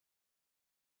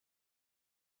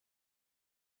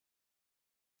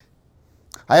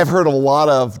I have heard a lot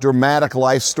of dramatic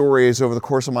life stories over the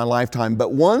course of my lifetime,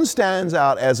 but one stands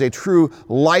out as a true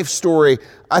life story,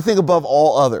 I think, above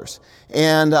all others.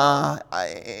 And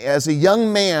as a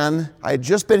young man, I had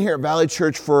just been here at Valley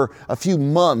Church for a few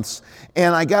months,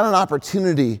 and I got an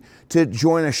opportunity to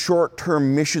join a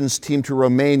short-term missions team to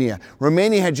Romania.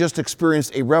 Romania had just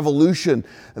experienced a revolution.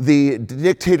 The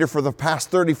dictator for the past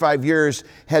 35 years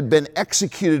had been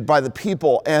executed by the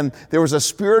people, and there was a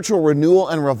spiritual renewal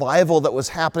and revival that was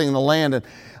happening in the land. And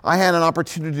I had an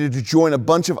opportunity to join a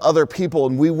bunch of other people,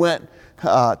 and we went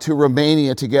to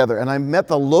Romania together. And I met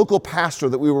the local pastor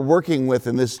that we were working with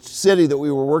in this city that we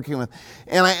were working with.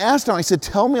 And I asked him, I said,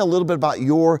 tell me a little bit about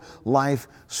your life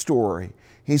story.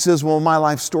 He says, well, my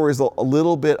life story is a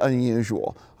little bit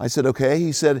unusual. I said, okay.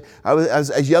 He said, as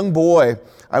a young boy,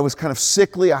 I was kind of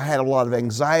sickly. I had a lot of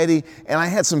anxiety, and I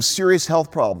had some serious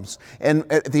health problems.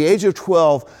 And at the age of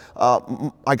 12,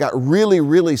 I got really,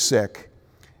 really sick.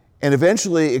 And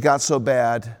eventually it got so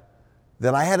bad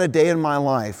that I had a day in my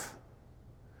life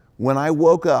when I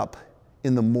woke up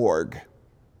in the morgue.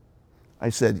 I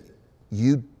said,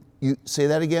 you say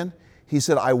that again? He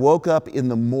said, I woke up in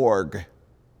the morgue.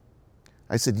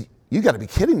 I said, you got to be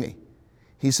kidding me.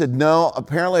 He said, no,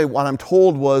 apparently what I'm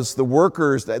told was the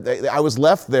workers, I was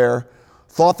left there,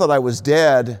 thought that I was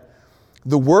dead.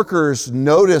 The workers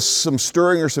noticed some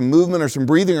stirring or some movement or some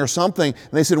breathing or something,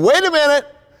 and they said, wait a minute,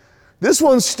 this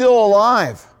one's still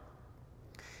alive.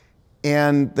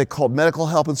 And they called medical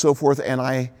help and so forth, and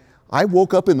I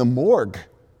woke up in the morgue.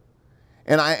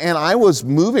 And I was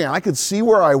moving, I could see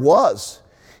where I was.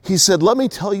 He said, let me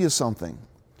tell you something.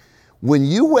 When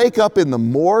you wake up in the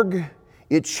morgue,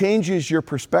 it changes your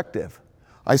perspective.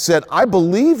 I said, I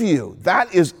believe you.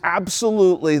 That is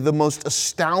absolutely the most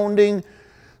astounding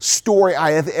story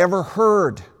I have ever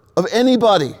heard of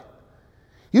anybody.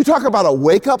 You talk about a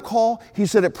wake-up call. He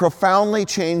said, it profoundly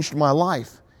changed my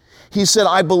life. He said,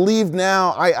 I believe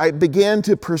now, I began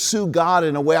to pursue God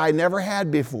in a way I never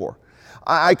had before.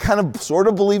 I kind of sort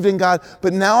of believed in God,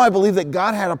 but now I believe that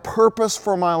God had a purpose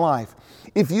for my life.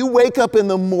 If you wake up in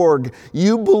the morgue,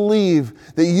 you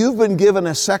believe that you've been given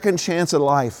a second chance at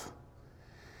life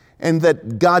and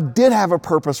that God did have a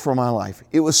purpose for my life.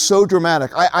 It was so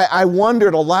dramatic. I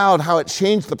wondered aloud how it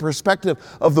changed the perspective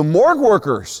of the morgue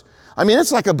workers. I mean,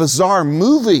 it's like a bizarre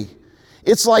movie.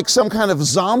 It's like some kind of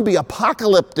zombie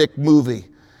apocalyptic movie.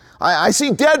 I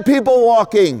see dead people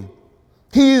walking.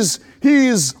 He's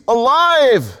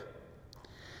alive.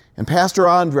 And Pastor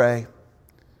Andre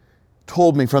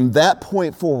told me from that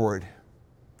point forward,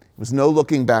 there was no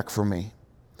looking back for me.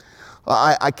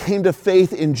 I came to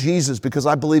faith in Jesus because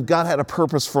I believed God had a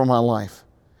purpose for my life.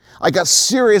 I got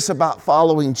serious about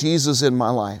following Jesus in my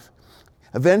life.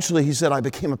 Eventually, he said, I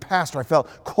became a pastor. I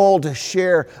felt called to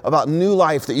share about new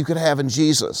life that you could have in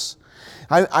Jesus.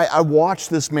 I watched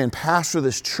this man pastor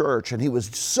this church, and he was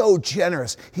so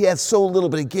generous. He had so little,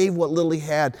 but he gave what little he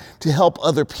had to help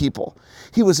other people.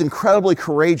 He was incredibly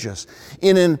courageous.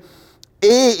 In an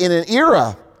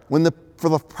era when for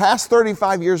the past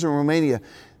 35 years in Romania,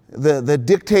 the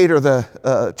dictator,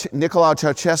 Nicolae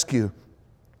Ceausescu,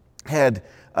 had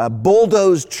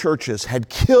bulldozed churches, had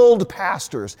killed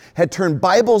pastors, had turned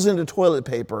Bibles into toilet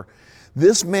paper.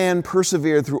 This man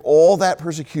persevered through all that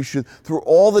persecution, through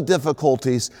all the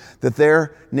difficulties that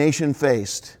their nation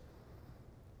faced.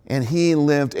 And he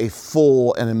lived a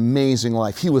full and amazing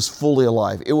life. He was fully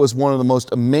alive. It was one of the most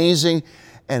amazing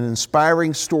and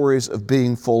inspiring stories of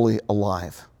being fully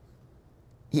alive.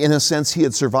 In a sense, he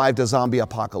had survived a zombie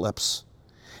apocalypse.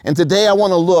 And today I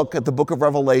want to look at the book of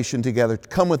Revelation together.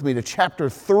 Come with me to chapter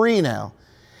 3 now.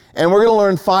 And we're going to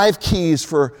learn 5 keys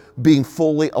for being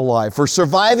fully alive, for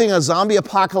surviving a zombie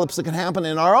apocalypse that can happen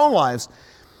in our own lives,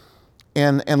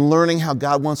 and learning how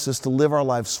God wants us to live our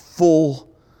lives full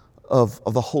of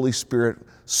the Holy Spirit,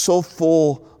 so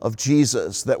full of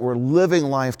Jesus that we're living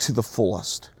life to the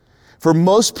fullest. For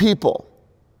most people,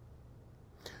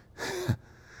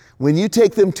 when you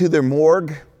take them to their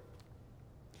morgue,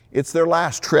 it's their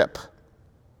last trip.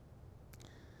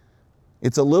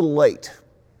 It's a little late.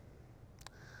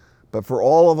 But for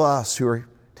all of us who are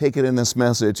taking in this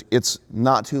message, it's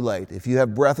not too late. If you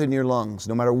have breath in your lungs,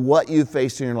 no matter what you've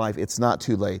faced in your life, it's not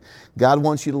too late. God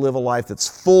wants you to live a life that's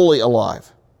fully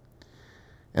alive.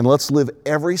 And let's live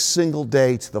every single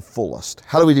day to the fullest.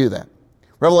 How do we do that?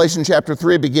 Revelation chapter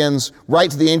 3 begins right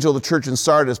to the angel of the church in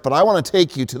Sardis, but I want to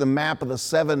take you to the map of the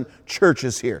 7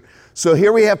 churches here. So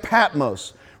here we have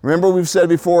Patmos. Remember, we've said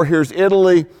before, here's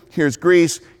Italy, here's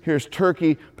Greece, here's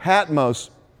Turkey, Patmos.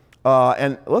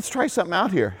 And let's try something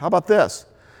out here. How about this?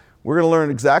 We're going to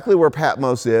learn exactly where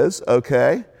Patmos is,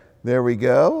 okay? There we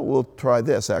go. We'll try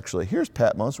this actually. Here's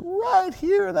Patmos right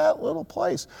here in that little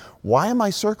place. Why am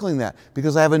I circling that?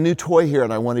 Because I have a new toy here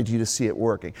and I wanted you to see it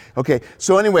working. Okay,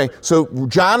 so anyway, so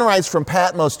John writes from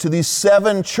Patmos to these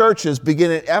 7 churches,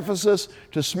 beginning at Ephesus,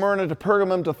 to Smyrna, to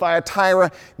Pergamum, to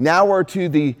Thyatira. Now we're to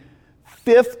the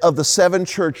 5th of the 7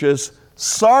 churches,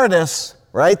 Sardis,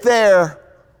 right there.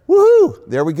 Woohoo!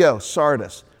 There we go,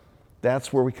 Sardis.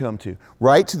 That's where we come to.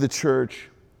 Right to the church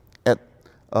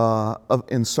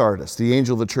in Sardis, the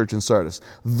angel of the church in Sardis.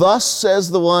 Thus says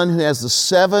the one who has the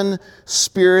 7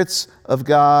 spirits of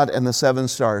God and the 7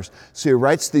 stars. So he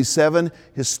writes these 7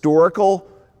 historical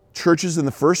churches in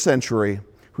the first century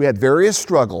who had various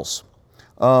struggles.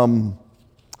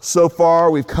 So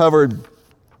far, we've covered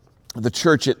the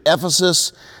church at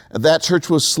Ephesus. That church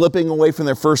was slipping away from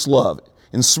their first love.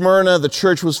 In Smyrna, the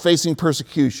church was facing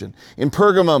persecution. In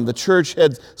Pergamum, the church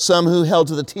had some who held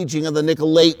to the teaching of the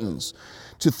Nicolaitans.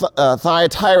 To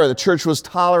Thyatira, the church was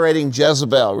tolerating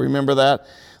Jezebel. Remember that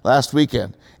last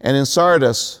weekend. And in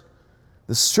Sardis,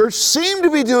 the church seemed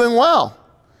to be doing well.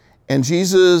 And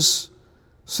Jesus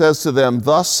says to them,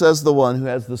 thus says the one who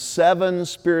has the 7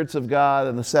 spirits of God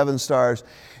and the 7 stars.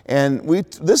 And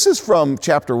this is from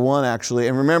chapter 1, actually.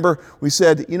 And remember, we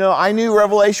said, I knew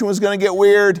Revelation was going to get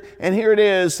weird. And here it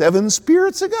is, 7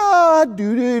 spirits of God.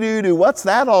 Do. What's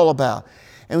that all about?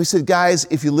 And we said, guys,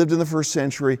 if you lived in the first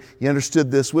century, you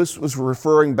understood this. This was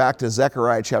referring back to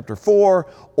Zechariah chapter 4,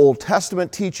 Old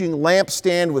Testament teaching,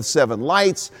 lampstand with 7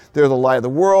 lights. They're the light of the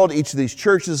world. Each of these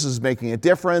churches is making a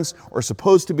difference or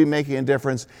supposed to be making a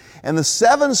difference. And the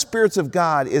 7 spirits of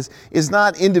God is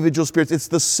not individual spirits. It's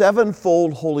the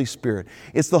 7-fold Holy Spirit.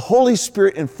 It's the Holy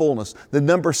Spirit in fullness. The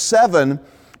number 7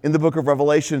 in the book of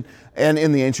Revelation and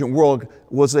in the ancient world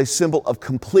was a symbol of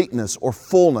completeness or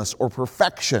fullness or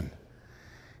perfection.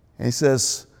 And he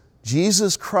says,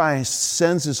 Jesus Christ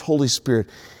sends his Holy Spirit.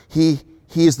 He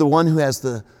is the one who has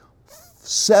the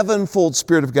 7-fold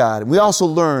Spirit of God. And we also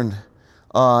learned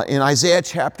in Isaiah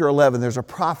chapter 11, there's a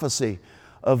prophecy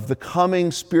of the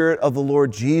coming Spirit of the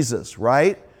Lord Jesus,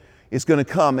 right? It's going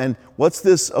to come. And what's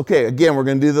this? Okay, again, we're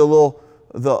going to do the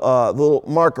little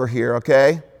marker here,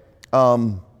 okay?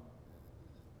 The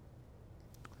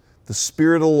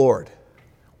Spirit of the Lord.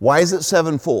 Why is it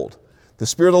 7-fold? The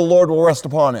Spirit of the Lord will rest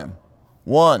upon him.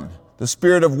 1, the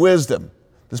Spirit of wisdom,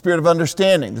 the Spirit of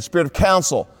understanding, the Spirit of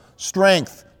counsel,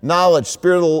 strength, knowledge,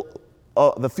 Spirit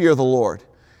of the fear of the Lord.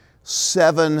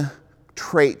 7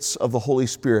 traits of the Holy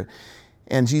Spirit.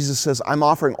 And Jesus says, I'm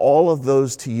offering all of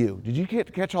those to you. Did you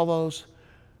catch all those?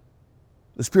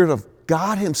 The Spirit of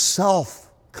God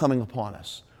himself coming upon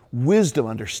us. Wisdom,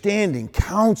 understanding,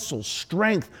 counsel,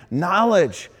 strength,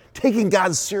 knowledge, taking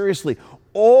God seriously.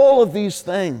 All of these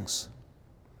things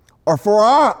are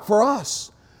for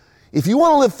us. If you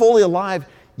want to live fully alive,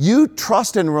 you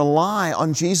trust and rely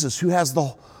on Jesus, who has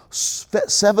the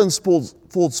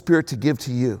 7-fold Spirit to give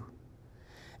to you.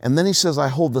 And then he says, I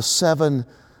hold the 7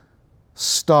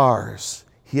 stars.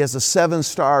 He has the 7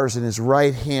 stars in his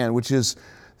right hand, which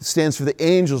stands for the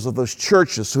angels of those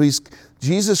churches. So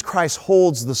Jesus Christ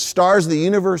holds the stars of the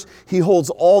universe. He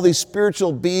holds all these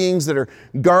spiritual beings that are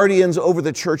guardians over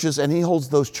the churches, and he holds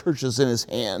those churches in his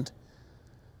hand.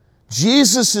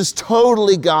 Jesus has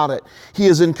totally got it. He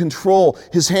is in control.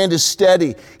 His hand is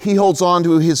steady. He holds on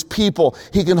to his people.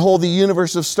 He can hold the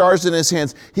universe of stars in his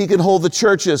hands. He can hold the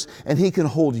churches, and he can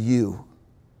hold you.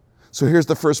 So here's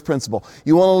the first principle.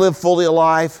 You want to live fully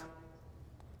alive?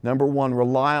 Number 1,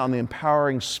 rely on the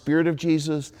empowering Spirit of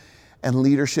Jesus and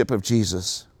leadership of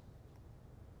Jesus.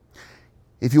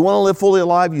 If you want to live fully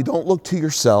alive, you don't look to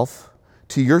yourself,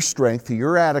 to your strength, to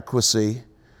your adequacy,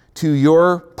 to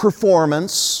your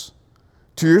performance,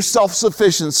 to your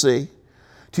self-sufficiency,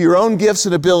 to your own gifts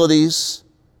and abilities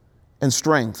and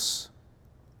strengths.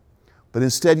 But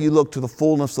instead you look to the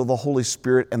fullness of the Holy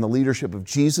Spirit and the leadership of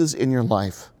Jesus in your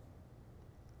life.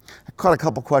 I've got a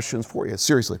couple questions for you,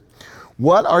 seriously.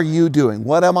 What are you doing?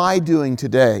 What am I doing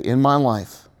today in my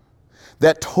life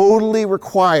that totally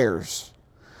requires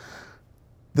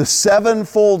the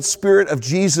 7-fold Spirit of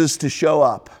Jesus to show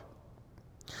up?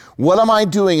 What am I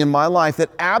doing in my life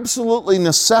that absolutely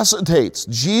necessitates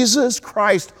Jesus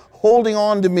Christ holding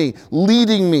on to me,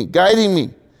 leading me, guiding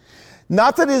me?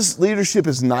 Not that his leadership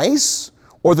is nice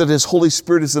or that his Holy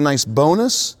Spirit is a nice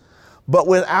bonus, but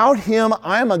without him,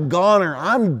 I'm a goner,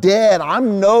 I'm dead,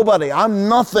 I'm nobody, I'm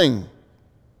nothing.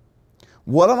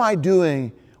 What am I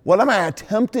doing? What am I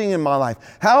attempting in my life?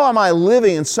 How am I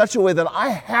living in such a way that I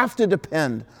have to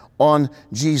depend on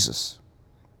Jesus?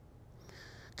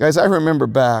 Guys, I remember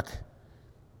back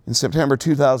in September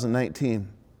 2019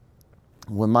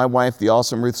 when my wife, the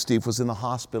awesome Ruth Steve, was in the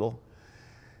hospital.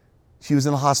 She was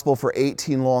in the hospital for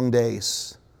 18 long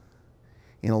days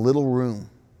in a little room.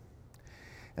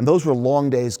 And those were long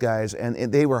days, guys, and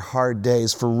they were hard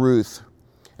days for Ruth.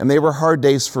 And they were hard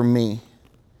days for me.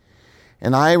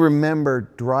 And I remember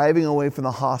driving away from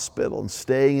the hospital and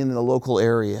staying in the local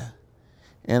area.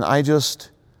 And I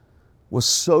just was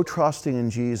so trusting in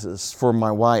Jesus for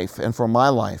my wife and for my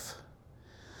life.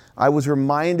 I was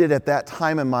reminded at that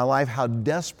time in my life how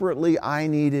desperately I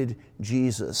needed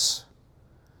Jesus.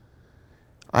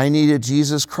 I needed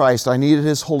Jesus Christ. I needed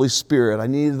His Holy Spirit. I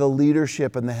needed the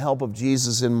leadership and the help of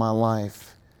Jesus in my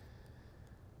life.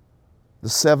 The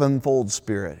sevenfold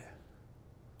Spirit.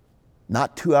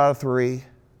 Not 2 out of 3.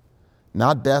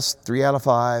 Not best 3 out of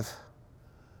 5.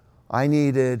 I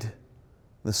needed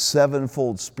the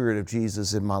sevenfold Spirit of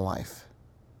Jesus in my life.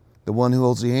 The one who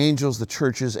holds the angels, the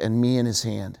churches, and me in His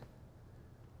hand.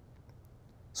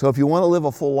 So if you want to live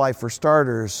a full life, for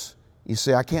starters, you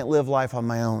say, I can't live life on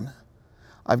my own.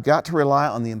 I've got to rely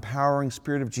on the empowering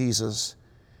Spirit of Jesus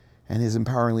and His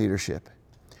empowering leadership.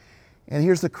 And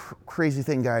here's the crazy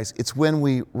thing, guys. It's when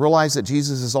we realize that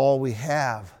Jesus is all we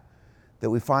have that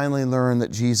we finally learn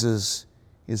that Jesus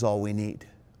is all we need.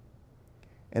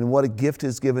 And what a gift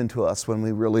is given to us when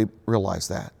we really realize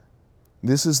that.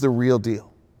 This is the real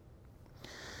deal.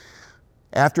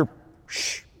 After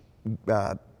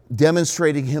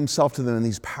demonstrating Himself to them in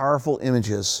these powerful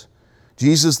images,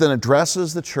 Jesus then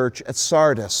addresses the church at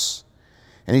Sardis.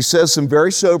 And He says some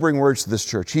very sobering words to this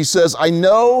church. He says, I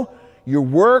know your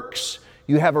works,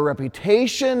 you have a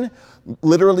reputation,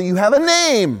 literally you have a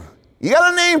name. You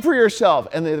got a name for yourself,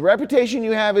 and the reputation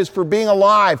you have is for being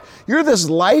alive. You're this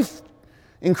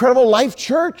incredible life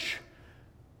church,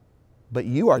 but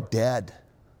you are dead.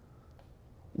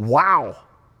 Wow.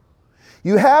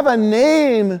 You have a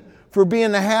name for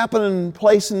being the happening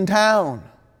place in town,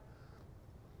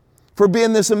 for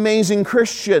being this amazing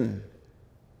Christian.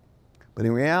 But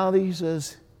in reality, He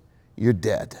says, you're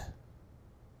dead.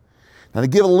 Now, to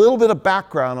give a little bit of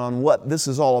background on what this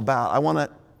is all about, I want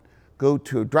to go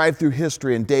to Drive Through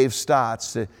History and Dave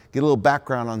Stotts to get a little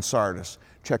background on Sardis.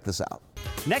 Check this out.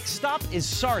 Next stop is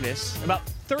Sardis, about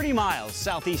 30 miles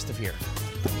southeast of here.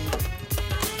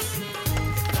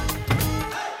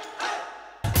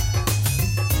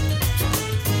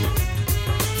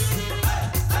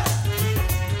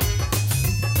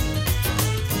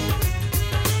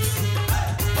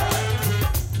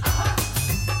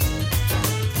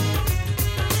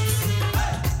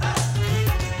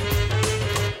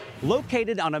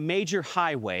 Located on a major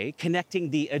highway connecting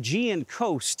the Aegean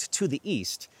coast to the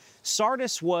east,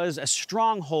 Sardis was a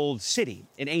stronghold city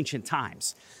in ancient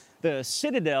times. The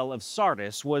citadel of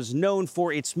Sardis was known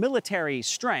for its military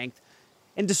strength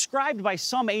and described by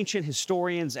some ancient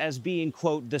historians as being,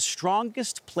 quote, the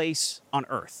strongest place on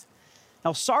earth.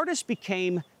 Now, Sardis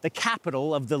became the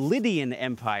capital of the Lydian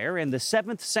Empire in the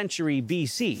 7th century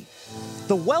BC.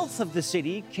 The wealth of the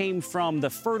city came from the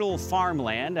fertile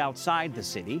farmland outside the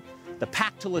city, the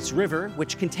Pactolus River,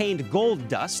 which contained gold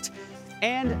dust,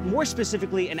 and more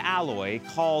specifically an alloy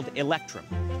called electrum.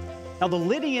 Now, the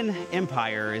Lydian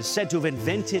Empire is said to have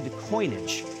invented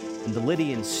coinage, and the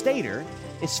Lydian stater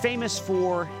is famous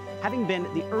for having been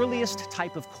the earliest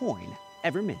type of coin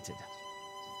ever minted.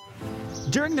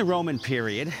 During the Roman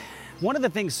period, one of the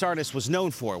things Sardis was known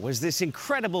for was this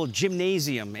incredible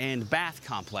gymnasium and bath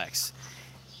complex.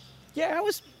 Yeah,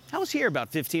 I was here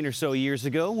about 15 or so years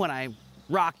ago when I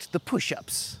rocked the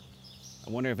push-ups. I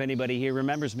wonder if anybody here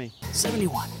remembers me.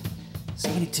 71,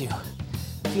 72,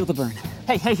 feel the burn.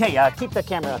 Hey, keep the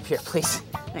camera up here, please.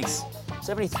 Thanks.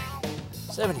 73,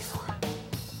 74,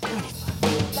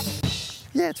 75.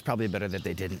 Yeah, it's probably better that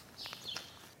they didn't.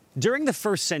 During the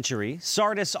 1st century,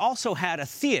 Sardis also had a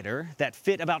theater that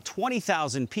fit about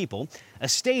 20,000 people, a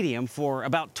stadium for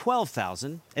about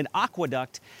 12,000, an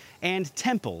aqueduct, and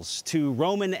temples to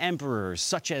Roman emperors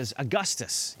such as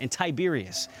Augustus and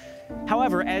Tiberius.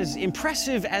 However, as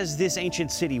impressive as this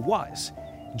ancient city was,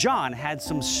 John had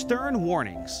some stern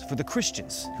warnings for the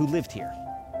Christians who lived here.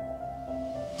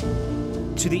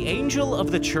 To the angel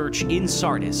of the church in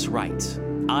Sardis write,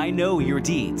 I know your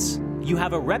deeds. You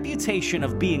have a reputation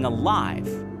of being alive,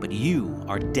 but you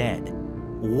are dead.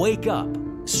 Wake up,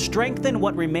 strengthen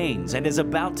what remains and is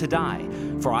about to die,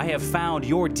 for I have found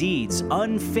your deeds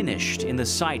unfinished in the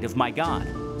sight of my God.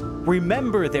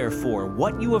 Remember, therefore,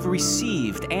 what you have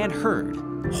received and heard.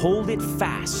 Hold it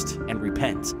fast and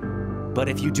repent. But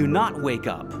if you do not wake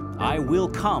up, I will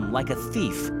come like a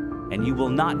thief, and you will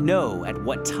not know at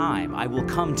what time I will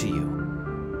come to you.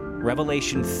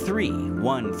 Revelation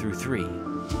 3:1-3.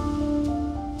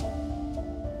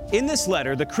 In this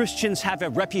letter, the Christians have a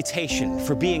reputation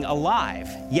for being alive,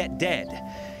 yet dead.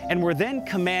 and were then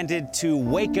commanded to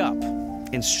wake up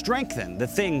and strengthen the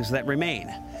things that remain.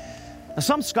 Now,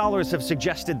 some scholars have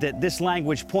suggested that this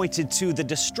language pointed to the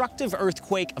destructive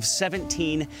earthquake of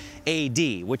 17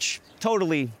 AD, which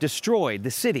totally destroyed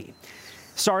the city.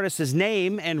 Sardis's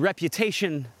name and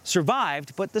reputation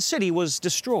survived, but the city was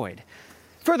destroyed.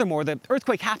 Furthermore, the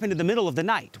earthquake happened in the middle of the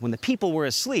night when the people were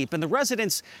asleep, and the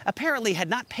residents apparently had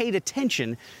not paid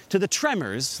attention to the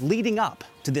tremors leading up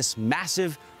to this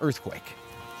massive earthquake.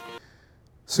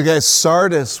 So guys,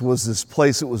 Sardis was this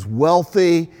place that was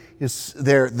wealthy. It's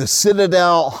there, the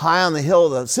citadel high on the hill.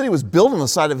 The city was built on the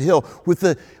side of a hill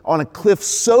on a cliff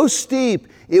so steep,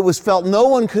 it was felt no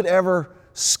one could ever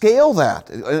scale that,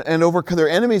 and their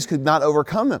enemies could not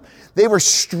overcome them. They were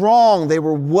strong, they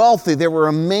were wealthy, they were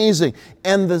amazing.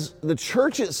 And the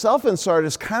church itself in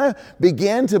Sardis kind of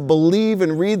began to believe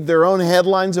and read their own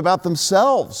headlines about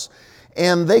themselves.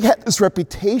 And they got this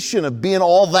reputation of being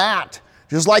all that,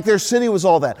 just like their city was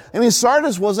all that. I mean,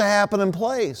 Sardis was a happening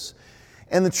place.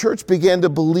 And the church began to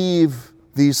believe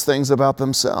these things about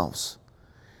themselves.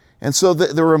 And so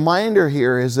the reminder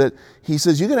here is that he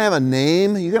says, you can have a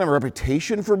name, you can have a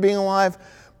reputation for being alive,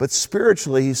 but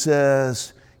spiritually, he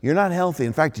says, you're not healthy.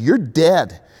 In fact, you're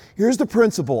dead. Here's the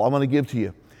principle I'm going to give to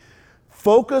you.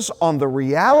 Focus on the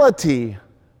reality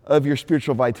of your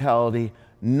spiritual vitality,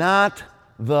 not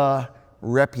the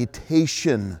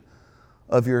reputation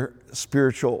of your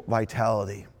spiritual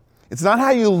vitality. It's not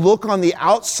how you look on the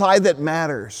outside that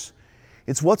matters.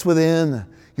 It's what's within,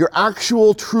 your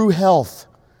actual true health.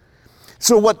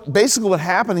 So what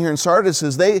happened here in Sardis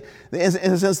is in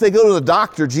a sense, they go to the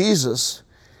doctor, Jesus,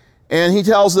 and he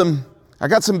tells them, I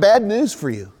got some bad news for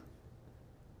you.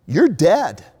 You're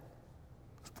dead.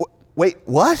 Wait,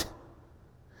 what?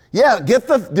 Yeah, get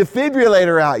the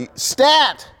defibrillator out.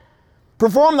 Stat.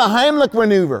 Perform the Heimlich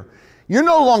maneuver. You're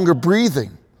no longer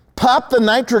breathing. Pop the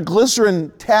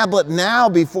nitroglycerin tablet now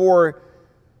before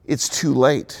it's too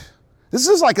late. This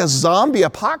is like a zombie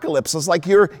apocalypse. It's like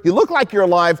you look like you're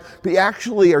alive, but you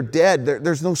actually are dead.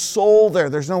 There's no soul there.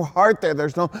 There's no heart there.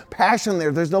 There's no passion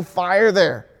there. There's no fire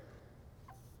there.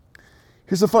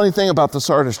 Here's the funny thing about the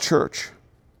Sardis church.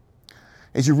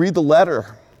 As you read the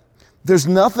letter, there's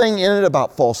nothing in it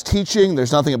about false teaching.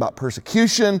 There's nothing about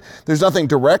persecution. There's nothing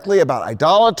directly about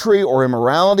idolatry or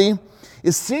immorality.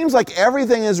 It seems like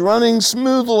everything is running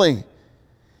smoothly,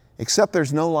 except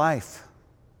there's no life.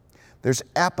 There's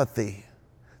apathy.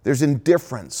 There's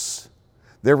indifference.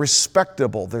 They're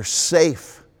respectable. They're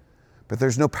safe. But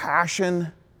there's no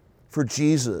passion for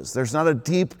Jesus. There's not a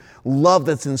deep love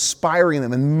that's inspiring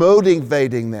them and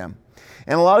motivating them.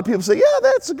 And a lot of people say, yeah,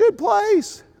 that's a good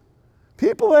place.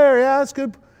 People there, yeah, it's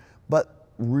good. But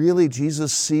really,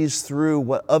 Jesus sees through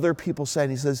what other people say,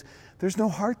 and he says, there's no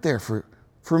heart there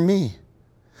for me.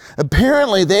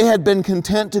 Apparently, they had been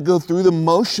content to go through the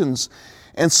motions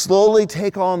and slowly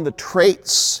take on the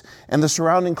traits and the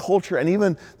surrounding culture and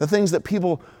even the things that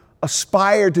people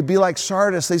aspired to be like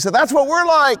Sardis. They said, that's what we're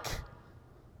like.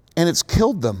 And it's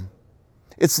killed them.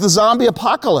 It's the zombie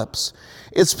apocalypse.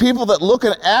 It's people that look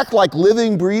and act like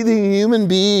living, breathing human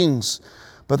beings,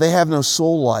 but they have no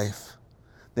soul life.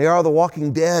 They are the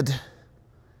walking dead.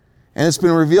 And it's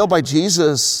been revealed by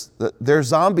Jesus that their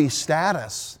zombie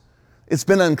status. It's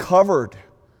been uncovered.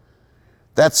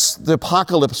 That's the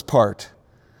apocalypse part.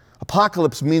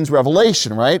 Apocalypse means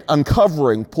revelation, right?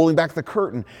 Uncovering, pulling back the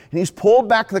curtain. And he's pulled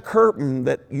back the curtain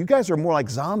that you guys are more like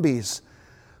zombies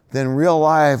than real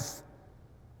life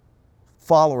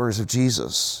followers of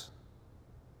Jesus.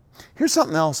 Here's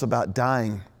something else about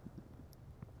dying.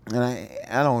 And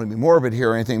I don't want to be morbid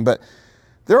here or anything, but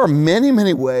there are many,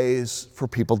 many ways for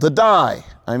people to die.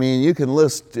 I mean, you can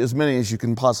list as many as you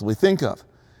can possibly think of.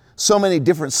 So many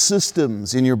different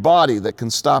systems in your body that can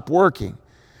stop working.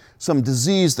 Some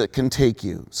disease that can take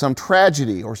you. Some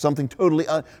tragedy or something totally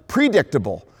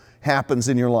unpredictable happens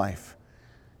in your life.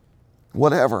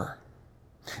 Whatever.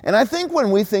 And I think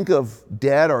when we think of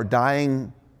dead or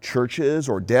dying churches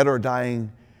or dead or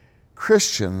dying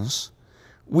Christians,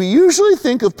 we usually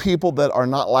think of people that are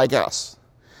not like us.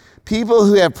 People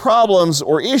who have problems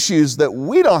or issues that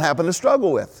we don't happen to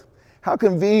struggle with. How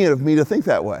convenient of me to think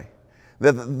that way.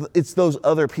 That it's those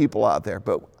other people out there.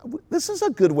 But this is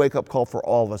a good wake-up call for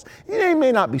all of us. You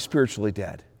may not be spiritually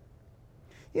dead.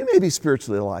 You may be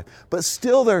spiritually alive. But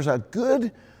still there's a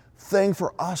good thing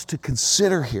for us to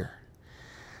consider here.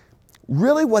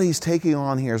 Really what he's taking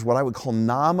on here is what I would call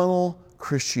nominal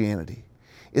Christianity.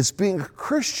 It's being a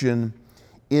Christian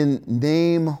in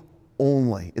name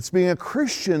only. It's being a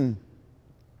Christian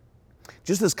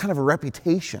just as kind of a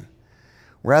reputation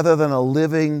rather than a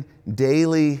living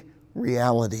daily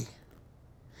reality.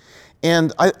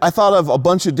 And I thought of a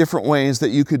bunch of different ways that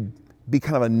you could be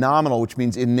kind of a nominal, which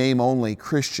means in name only,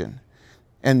 Christian,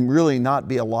 and really not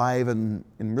be alive and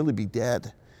really be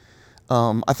dead.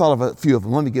 I thought of a few of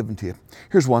them. Let me give them to you.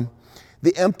 Here's one.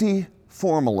 The empty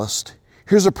formalist.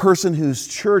 Here's a person who's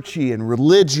churchy and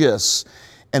religious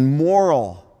and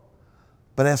moral,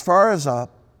 but as far as a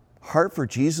heart for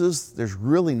Jesus, there's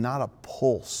really not a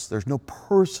pulse. There's no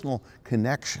personal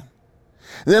connection.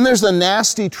 And then there's the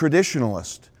nasty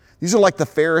traditionalist. These are like the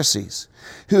Pharisees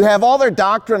who have all their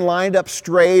doctrine lined up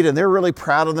straight and they're really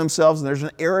proud of themselves, and there's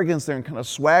an arrogance there and kind of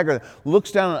swagger that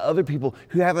looks down on other people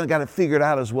who haven't got it figured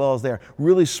out as well as they are.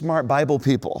 Really smart Bible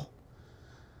people,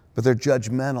 but they're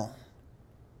judgmental.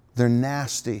 They're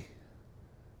nasty.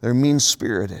 They're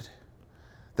mean-spirited.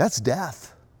 That's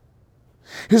death.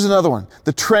 Here's another one,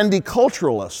 the trendy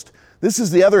culturalist. This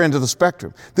is the other end of the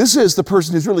spectrum. This is the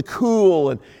person who's really cool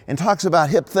and talks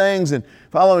about hip things and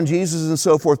following Jesus and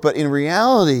so forth. But in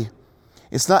reality,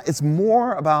 it's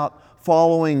more about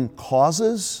following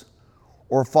causes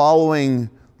or following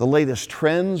the latest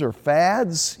trends or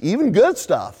fads, even good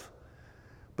stuff.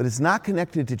 But it's not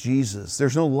connected to Jesus.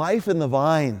 There's no life in the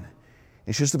vine.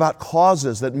 It's just about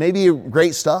causes that may be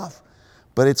great stuff,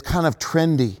 but it's kind of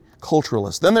trendy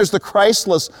culturalist. Then there's the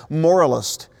Christless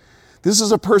moralist. This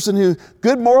is a person who,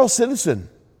 good moral citizen,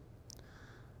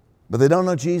 but they don't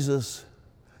know Jesus.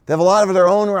 They have a lot of their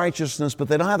own righteousness, but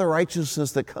they don't have the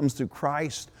righteousness that comes through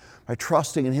Christ by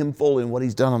trusting in Him fully and what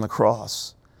He's done on the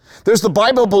cross. There's the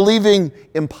Bible-believing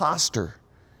imposter.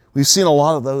 We've seen a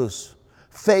lot of those.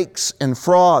 Fakes and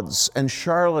frauds and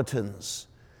charlatans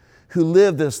who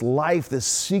live this life, this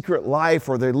secret life,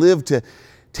 or they live to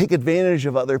take advantage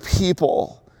of other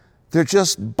people. They're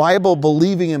just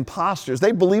Bible-believing imposters.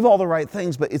 They believe all the right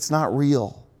things, but it's not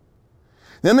real.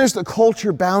 Then there's the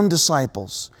culture-bound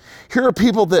disciples. Here are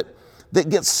people that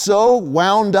get so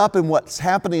wound up in what's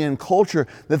happening in culture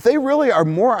that they really are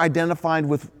more identified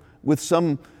with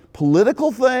some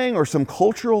political thing or some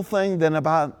cultural thing than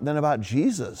about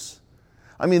Jesus.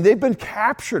 I mean, they've been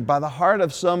captured by the heart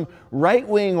of some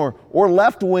right-wing or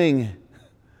left-wing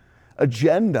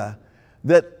agenda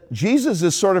that Jesus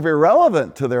is sort of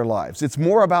irrelevant to their lives. It's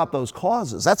more about those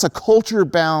causes. That's a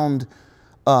culture-bound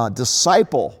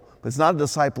disciple, but it's not a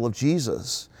disciple of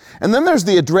Jesus. And then there's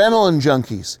the adrenaline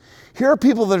junkies. Here are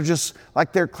people that are just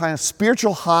like they're kind of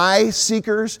spiritual high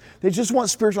seekers. They just want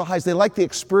spiritual highs. They like the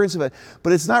experience of it,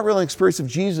 but it's not really an experience of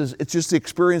Jesus. It's just the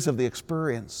experience of the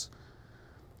experience.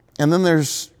 And then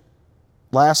there's,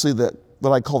 lastly,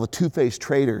 what I call the two-faced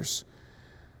traitors.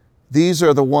 These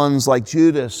are the ones like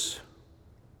Judas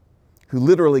who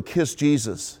literally kissed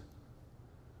Jesus,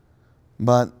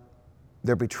 but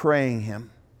they're betraying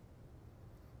Him.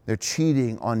 They're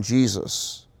cheating on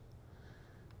Jesus.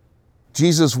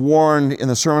 Jesus warned in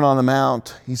the Sermon on the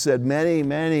Mount, He said, many,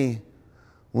 many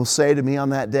will say to me on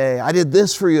that day, I did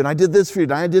this for you, and I did this for you,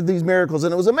 and I did these miracles,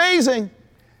 and it was amazing.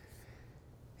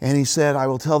 And He said, I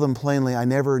will tell them plainly, I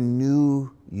never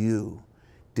knew you.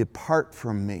 Depart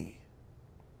from me.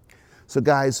 So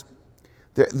guys,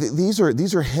 these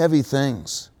are heavy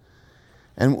things.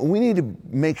 And we need to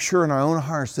make sure in our own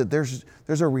hearts that there's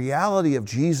a reality of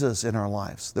Jesus in our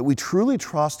lives, that we truly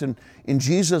trust in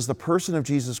Jesus, the person of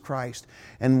Jesus Christ,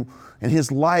 and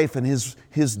His life and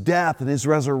His death and His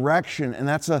resurrection, and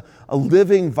that's a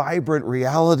living, vibrant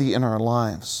reality in our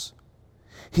lives.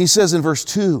 He says in verse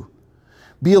 2,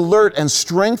 be alert and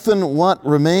strengthen what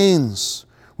remains,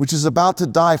 which is about to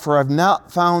die, for I've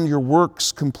not found your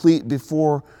works complete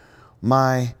before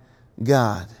my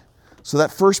God. So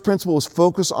that first principle is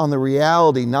focus on the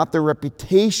reality, not the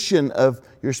reputation of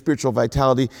your spiritual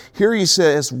vitality. Here He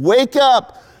says, wake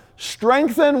up,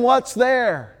 strengthen what's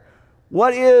there.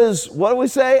 What do we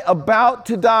say? About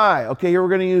to die. Okay, here we're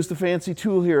going to use the fancy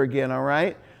tool here again, all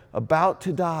right? About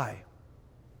to die.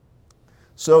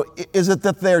 So is it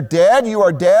that they're dead, you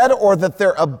are dead, or that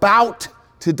they're about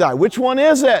to die? Which one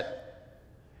is it?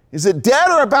 Is it dead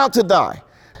or about to die?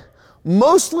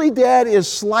 Mostly dead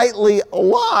is slightly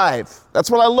alive.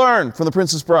 That's what I learned from The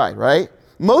Princess Bride, right?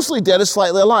 Mostly dead is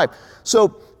slightly alive.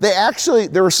 So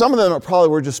there were some of them that probably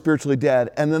were just spiritually dead,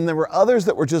 and then there were others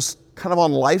that were just kind of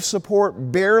on life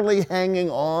support, barely hanging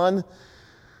on.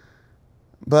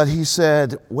 But He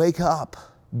said, wake up,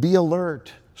 be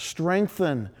alert,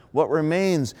 strengthen what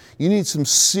remains. You need some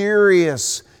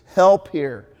serious help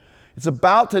here. It's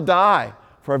about to die,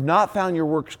 for I've not found your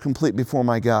works complete before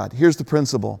my God. Here's the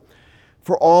principle.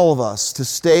 For all of us to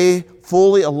stay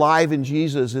fully alive in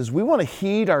Jesus is we want to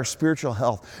heed our spiritual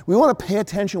health. We want to pay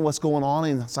attention to what's going on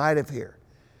inside of here.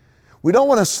 We don't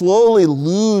want to slowly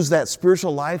lose that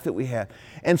spiritual life that we have.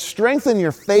 and strengthen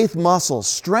your faith muscles.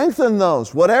 Strengthen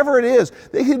those, whatever it is.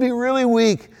 They can be really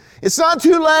weak. It's not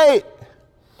too late.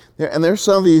 And there's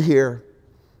some of you here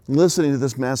listening to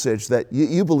this message that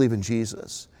you believe in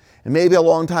Jesus. And maybe a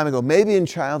long time ago, maybe in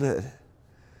childhood,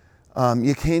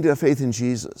 you came to a faith in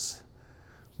Jesus.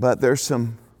 But there's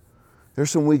some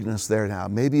weakness there now.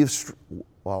 Maybe you've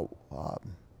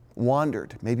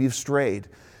wandered. Maybe you've strayed.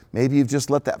 Maybe you've just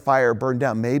let that fire burn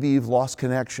down. Maybe you've lost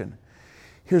connection.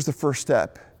 Here's the first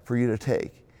step for you to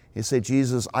take. You say,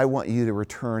 Jesus, I want you to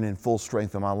return in full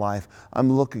strength in my life.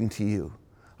 I'm looking to you.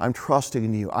 I'm trusting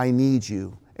in you. I need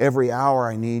you. Every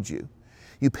hour I need you.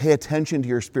 You pay attention to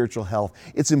your spiritual health.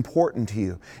 It's important to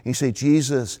you. And you say,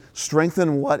 Jesus,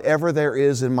 strengthen whatever there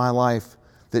is in my life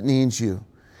that needs you.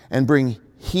 And bring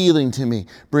healing to me.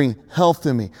 Bring health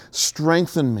to me.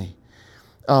 Strengthen me.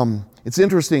 It's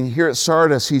interesting, here at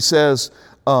Sardis, he says,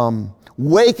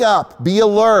 wake up, be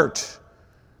alert,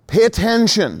 pay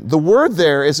attention. The word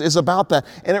there is about that.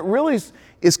 And it really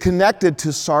is connected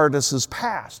to Sardis's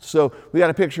past. So we got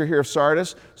a picture here of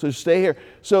Sardis. So stay here.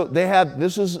 So they had,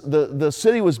 the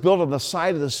city was built on the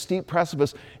side of the steep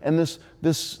precipice, and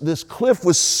this cliff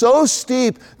was so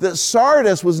steep that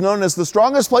Sardis was known as the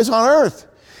strongest place on earth.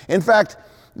 In fact,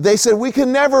 they said, we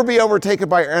can never be overtaken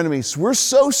by our enemies. We're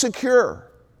so secure.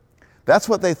 That's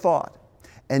what they thought.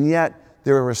 And yet,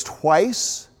 there was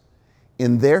twice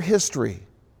in their history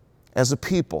as a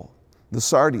people, the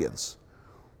Sardians,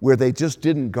 where they just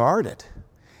didn't guard it.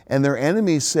 And their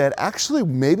enemies said, actually,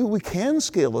 maybe we can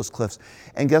scale those cliffs.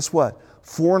 And guess what?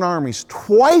 Foreign armies,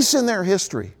 twice in their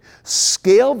history,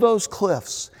 scaled those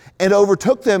cliffs and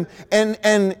overtook them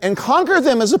and conquered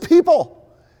them as a people.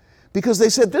 Because they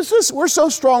said, we're so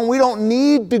strong, we don't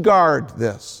need to guard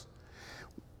this.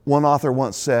 One author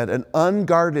once said, an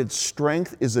unguarded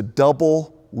strength is a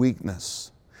double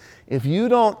weakness. If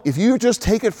you just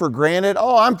take it for granted,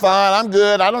 oh, I'm fine, I'm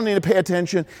good, I don't need to pay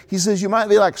attention. He says you might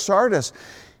be like Sardis.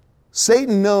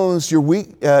 Satan knows your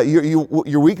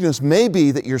weakness may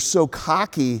be that you're so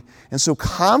cocky and so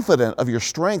confident of your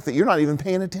strength that you're not even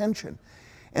paying attention.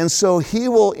 And so he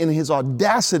will, in his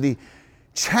audacity,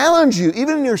 challenge you,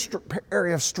 even in your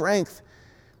area of strength,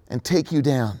 and take you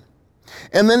down.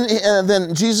 And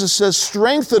then Jesus says,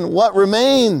 strengthen what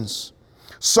remains.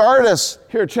 Sardis,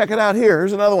 here, check it out here.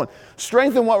 Here's another one.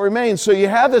 Strengthen what remains. So you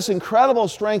have this incredible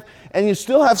strength, and you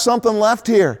still have something left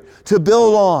here to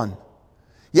build on.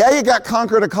 Yeah, you got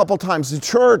conquered a couple times. The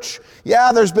church,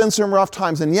 yeah, there's been some rough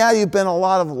times. And yeah, you've been a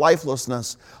lot of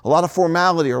lifelessness, a lot of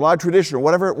formality, or a lot of tradition, or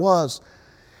whatever it was.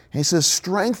 And he says,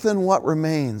 strengthen what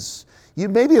remains. You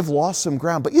maybe have lost some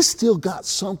ground, but you still got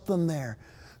something there.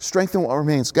 Strengthen what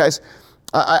remains. Guys,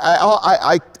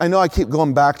 I know I keep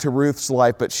going back to Ruth's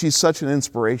life, but she's such an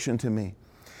inspiration to me.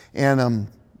 And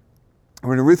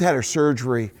when Ruth had her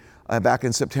surgery back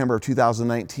in September of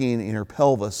 2019 in her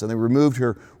pelvis, and they removed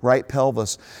her right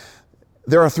pelvis,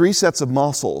 there are 3 sets of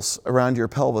muscles around your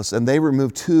pelvis, and they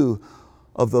removed 2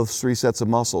 of those 3 sets of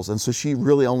muscles. And so she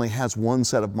really only has 1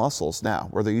 set of muscles now,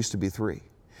 where there used to be 3.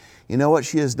 You know what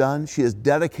she has done? She has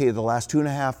dedicated the last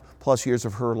 2.5+ years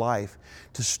of her life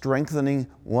to strengthening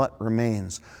what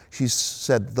remains. She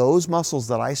said, those muscles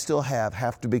that I still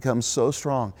have to become so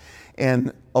strong.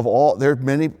 And there are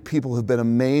many people who've been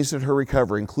amazed at her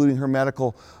recovery, including her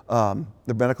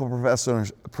the medical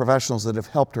professionals that have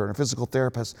helped her and her physical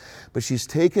therapists. But she's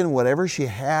taken whatever she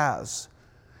has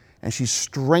and she's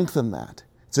strengthened that.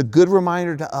 It's a good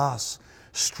reminder to us.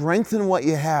 Strengthen what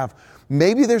you have.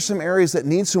 Maybe there's some areas that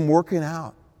need some working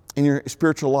out in your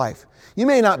spiritual life. You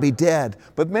may not be dead,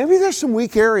 but maybe there's some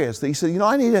weak areas that you say,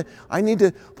 I need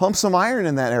to pump some iron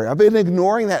in that area. I've been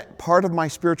ignoring that part of my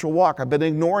spiritual walk. I've been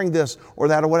ignoring this or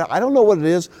that or whatever. I don't know what it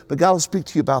is, but God will speak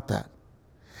to you about that.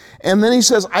 And then he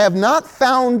says, I have not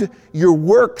found your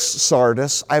works,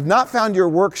 Sardis. I have not found your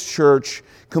works, church,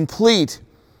 complete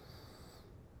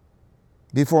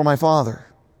before my Father.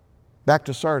 Back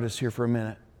to Sardis here for a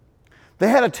minute. They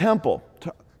had a temple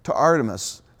to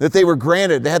Artemis that they were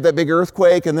granted. They had that big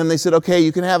earthquake, and then they said, okay,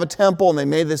 you can have a temple, and they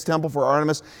made this temple for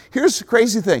Artemis. Here's the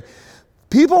crazy thing.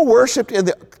 People worshiped in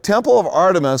the temple of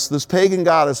Artemis, this pagan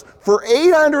goddess, for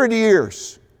 800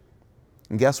 years.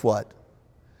 And guess what?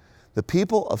 The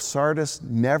people of Sardis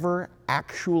never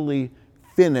actually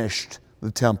finished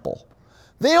the temple.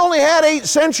 They only had 8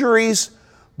 centuries,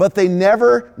 but they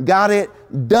never got it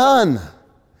done.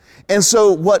 And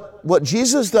so what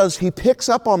Jesus does, he picks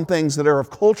up on things that are of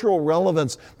cultural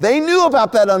relevance. They knew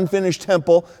about that unfinished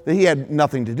temple that he had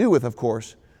nothing to do with, of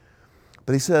course.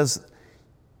 But he says,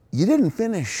 you didn't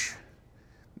finish.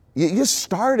 You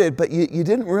started, but you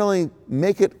didn't really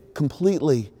make it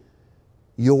completely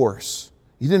yours.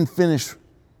 You didn't finish.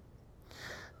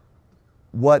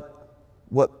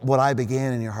 what I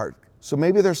began in your heart. So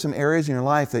maybe there's some areas in your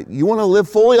life that you want to live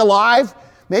fully alive.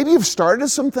 Maybe you've started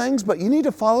some things, but you need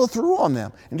to follow through on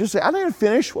them and just say, I need to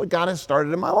finish what God has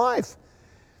started in my life.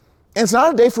 And it's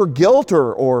not a day for guilt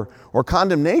or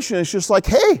condemnation. It's just like,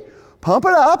 hey, pump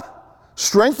it up,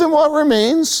 strengthen what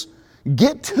remains,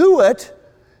 get to it,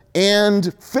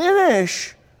 and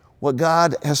finish what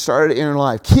God has started in your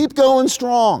life. Keep going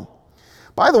strong.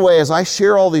 By the way, as I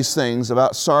share all these things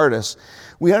about Sardis,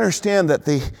 we understand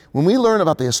that when we learn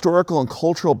about the historical and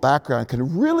cultural background, it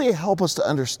can really help us to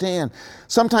understand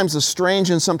sometimes the strange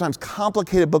and sometimes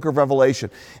complicated book of Revelation.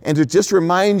 And to just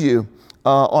remind you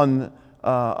of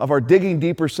our Digging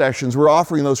Deeper sessions, we're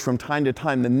offering those from time to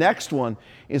time. The next one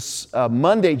is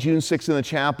Monday, June 6th in the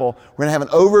chapel. We're going to have an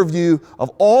overview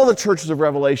of all the churches of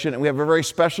Revelation, and we have a very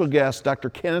special guest, Dr.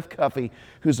 Kenneth Cuffey,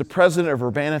 who's the president of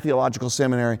Urbana Theological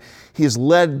Seminary. He has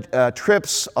led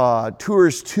trips,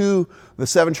 tours to the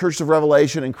 7 churches of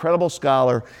Revelation, incredible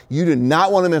scholar. You do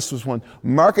not want to miss this one.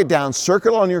 Mark it down,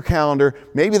 circle it on your calendar.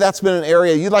 Maybe that's been an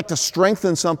area you'd like to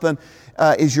strengthen something,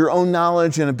 is your own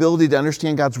knowledge and ability to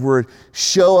understand God's Word.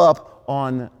 Show up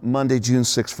on Monday, June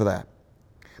 6th for that.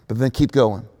 But then keep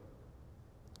going.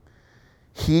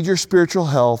 Heed your spiritual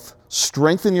health,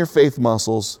 strengthen your faith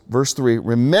muscles. Verse 3,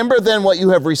 remember then what you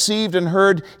have received and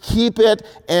heard, keep it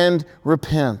and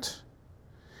repent.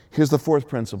 Here's the 4th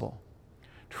principle.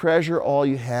 Treasure all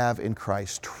you have in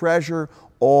Christ. Treasure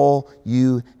all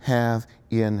you have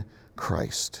in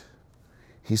Christ.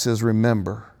 He says,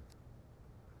 remember.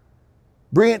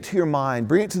 Bring it to your mind.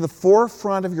 Bring it to the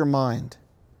forefront of your mind.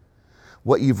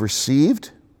 What you've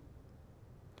received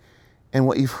and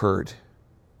what you've heard.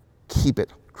 Keep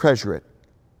it, treasure it,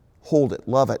 hold it,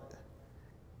 love it,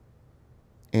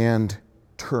 and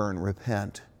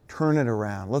repent, turn it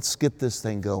around. Let's get this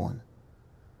thing going.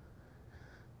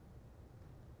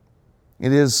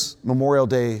 It is Memorial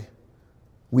Day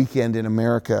weekend in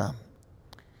America.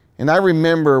 And I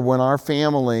remember when our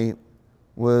family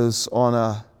was on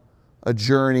a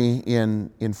journey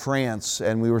in France,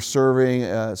 and we were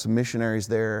serving some missionaries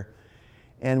there,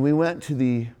 and we went to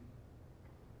the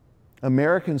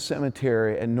American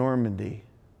cemetery at Normandy,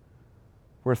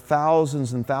 where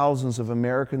thousands and thousands of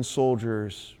American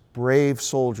soldiers, brave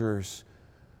soldiers,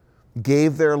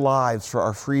 gave their lives for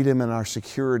our freedom and our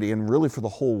security, and really for the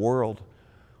whole world.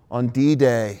 On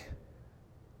D-Day,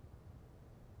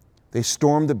 they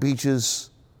stormed the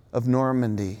beaches of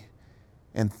Normandy,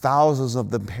 and thousands of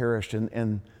them perished,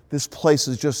 and this place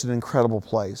is just an incredible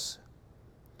place.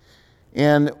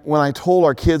 And when I told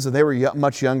our kids, and they were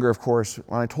much younger, of course,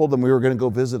 when I told them we were going to go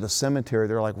visit a cemetery,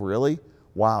 they were like, really?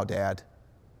 Wow, Dad.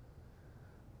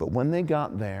 But when they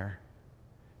got there,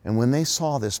 and when they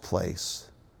saw this place,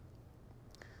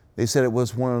 they said it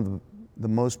was one of the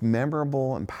most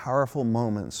memorable and powerful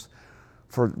moments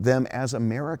for them as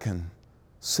American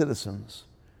citizens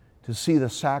to see the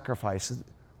sacrifice.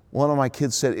 One of my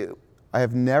kids said, I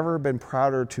have never been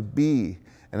prouder to be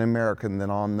an American than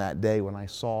on that day when I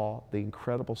saw the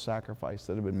incredible sacrifice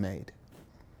that had been made.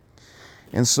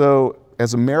 And so,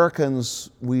 as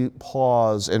Americans, we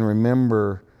pause and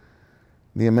remember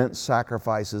the immense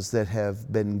sacrifices that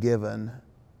have been given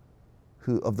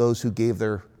of those who gave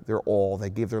their all. They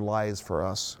gave their lives for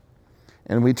us.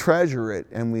 And we treasure it,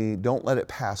 and we don't let it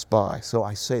pass by. So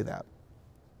I say that.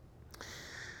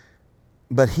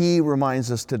 But He reminds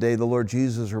us today, the Lord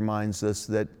Jesus reminds us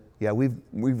that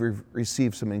we've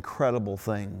received some incredible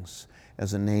things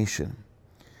as a nation.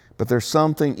 But there's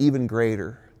something even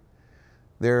greater.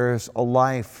 There's a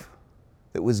life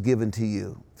that was given to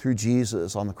you through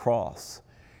Jesus on the cross.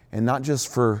 And not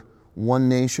just for one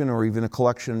nation or even a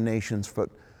collection of nations, but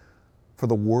for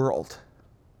the world.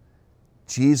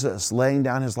 Jesus laying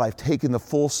down His life, taking the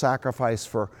full sacrifice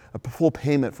for a full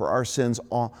payment for our sins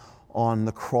on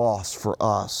the cross for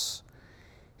us.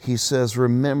 He says,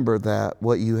 remember that,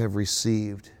 what you have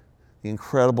received, the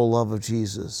incredible love of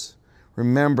Jesus.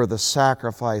 Remember the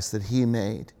sacrifice that He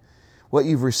made. What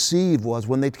you've received was,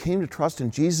 when they came to trust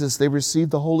in Jesus, they received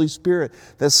the Holy Spirit,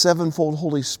 that 7-fold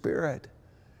Holy Spirit.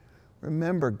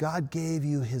 Remember, God gave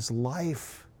you His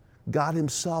life. God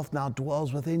Himself now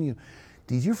dwells within you.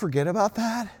 Did you forget about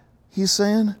that? He's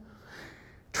saying,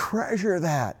 treasure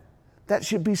that. That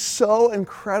should be so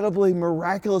incredibly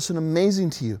miraculous and amazing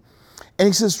to you. And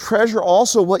He says, treasure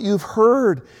also what you've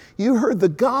heard. You heard the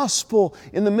gospel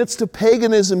in the midst of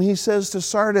paganism. He says to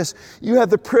Sardis, you had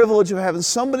the privilege of having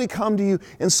somebody come to you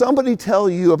and somebody tell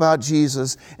you about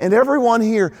Jesus. And everyone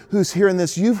here who's hearing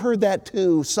this, you've heard that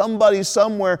too. Somebody,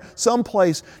 somewhere,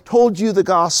 someplace told you the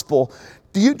gospel.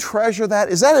 Do you treasure that?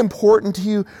 Is that important to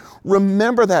you?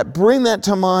 Remember that. Bring that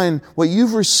to mind, what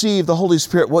you've received, the Holy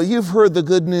Spirit, what you've heard, the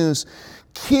good news.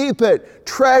 Keep it,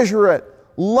 treasure it,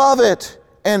 love it,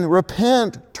 and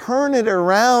repent. Turn it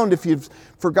around if you've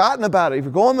forgotten about it. If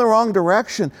you're going the wrong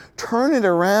direction, turn it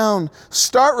around.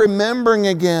 Start remembering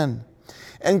again.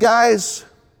 And guys,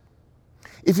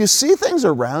 if you see things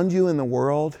around you in the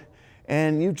world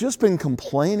and you've just been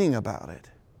complaining about it,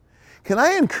 can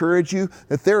I encourage you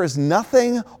that there is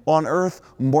nothing on earth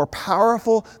more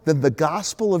powerful than the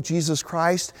gospel of Jesus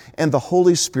Christ and the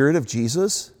Holy Spirit of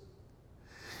Jesus?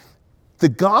 The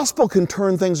gospel can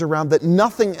turn things around that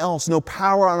nothing else, no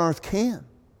power on earth can.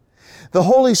 The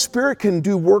Holy Spirit can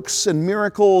do works and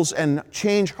miracles and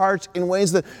change hearts in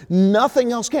ways that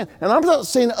nothing else can. And I'm not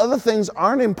saying other things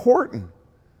aren't important.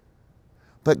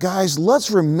 But guys, let's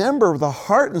remember the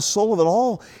heart and soul of it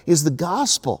all is the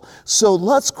gospel. So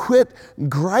let's quit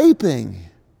griping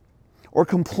or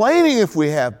complaining if we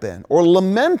have been, or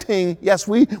lamenting. Yes,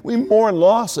 we mourn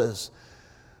losses.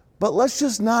 But let's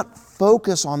just not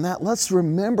focus on that. Let's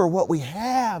remember what we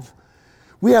have.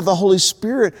 We have the Holy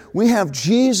Spirit. We have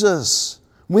Jesus.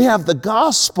 We have the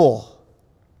gospel.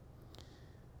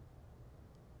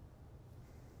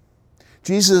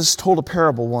 Jesus told a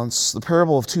parable once, the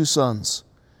parable of two sons.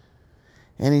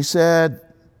 And he said,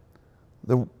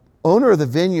 the owner of the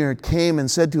vineyard came and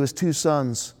said to his two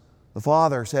sons, the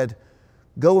father said,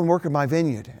 "Go and work in my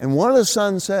vineyard." And one of the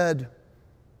sons said,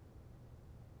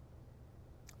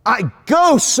 "I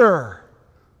go, sir.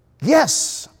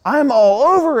 Yes, I'm all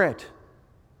over it.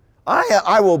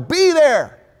 I will be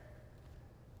there."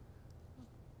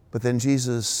 But then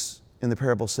Jesus in the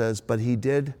parable says, but he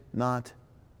did not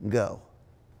go.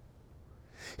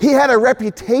 He had a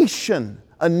reputation,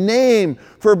 a name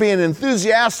for being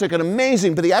enthusiastic and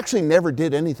amazing, but he actually never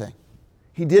did anything.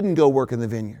 He didn't go work in the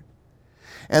vineyard.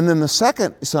 And then the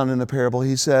second son in the parable,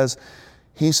 he says,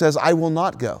 "I will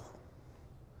not go."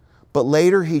 But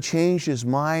later he changed his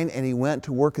mind and he went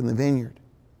to work in the vineyard.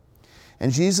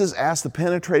 And Jesus asked the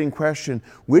penetrating question,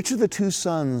 which of the two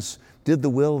sons did the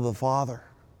will of the Father?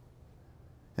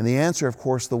 And the answer, of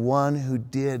course, the one who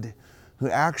did, who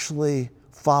actually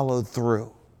followed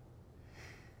through.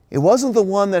 It wasn't the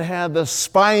one that had the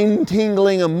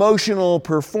spine-tingling emotional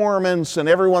performance and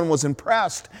everyone was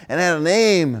impressed and had a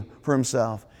name for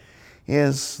himself. It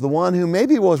is the one who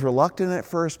maybe was reluctant at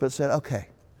first but said, okay,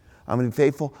 I'm going to be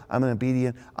faithful, I'm going to be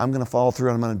obedient, I'm going to follow through,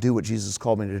 and I'm going to do what Jesus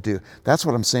called me to do. That's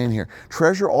what I'm saying here.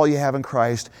 Treasure all you have in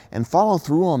Christ and follow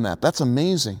through on that. That's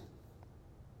amazing.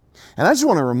 And I just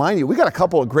want to remind you, we got a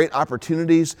couple of great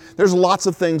opportunities. There's lots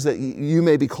of things that you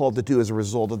may be called to do as a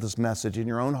result of this message in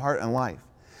your own heart and life.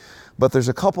 But there's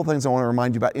a couple things I want to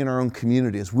remind you about in our own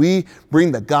community. As we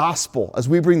bring the gospel, as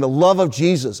we bring the love of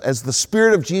Jesus, as the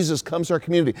Spirit of Jesus comes to our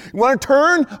community, we want to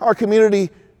turn our community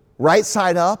right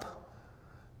side up,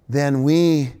 then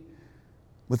we,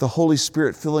 with the Holy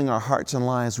Spirit filling our hearts and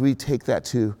lives, we take that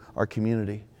to our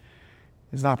community.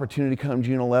 There's an opportunity to come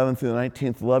June 11th through the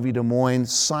 19th, Love You Des Moines.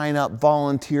 Sign up,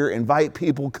 volunteer, invite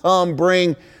people, come,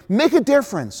 bring, make a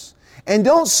difference. And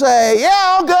don't say, yeah,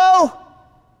 I'll go,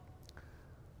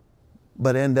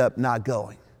 but end up not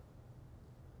going.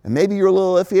 And maybe you're a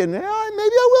little iffy and maybe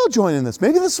I will join in this.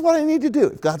 Maybe this is what I need to do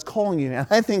if God's calling you.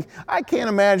 And I can't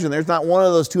imagine there's not one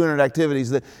of those 200 activities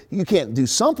that you can't do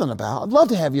something about. I'd love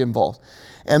to have you involved.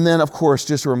 And then, of course,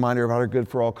 just a reminder about our Good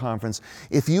for All conference.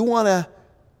 If you want to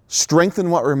strengthen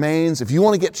what remains, if you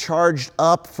want to get charged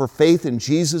up for faith in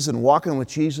Jesus and walking with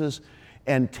Jesus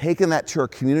and taking that to our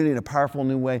community in a powerful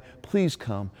new way, please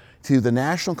come to the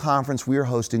national conference we are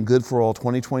hosting, Good for All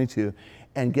 2022,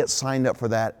 and get signed up for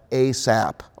that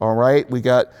ASAP, all right? We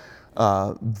got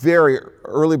very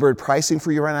early bird pricing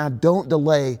for you right now. Don't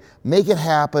delay. Make it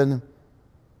happen.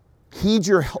 Heed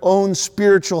your own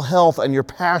spiritual health and your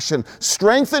passion.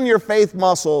 Strengthen your faith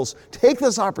muscles. Take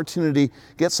this opportunity,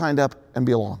 get signed up, and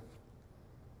be along.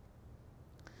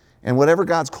 And whatever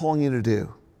God's calling you to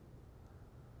do,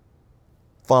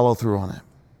 follow through on it.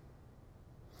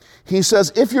 He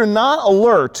says, if you're not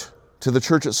alert to the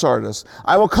church at Sardis,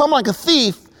 I will come like a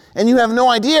thief, and you have no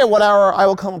idea what hour I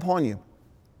will come upon you.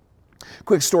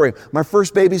 Quick story. My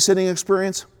first babysitting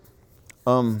experience,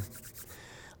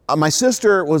 my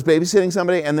sister was babysitting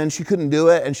somebody, and then she couldn't do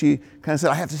it, and she kind of said,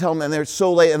 I have to tell them, and they're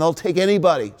so late, and they'll take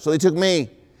anybody. So they took me.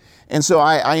 And so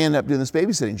I ended up doing this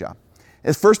babysitting job.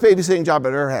 It's the first babysitting job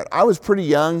I've ever had. I was pretty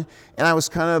young, and I was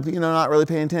kind of, not really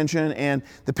paying attention, and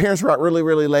the parents were out really,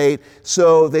 really late.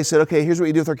 So they said, okay, here's what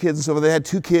you do with our kids. And so they had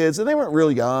 2 kids, and they weren't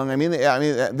real young.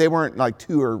 They weren't like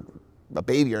 2 or a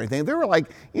baby or anything. They were like,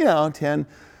 10.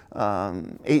 8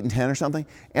 and 10 or something.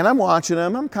 And I'm watching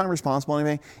them. I'm kind of responsible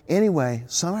anyway. Anyway,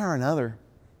 somehow or another,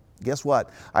 guess what?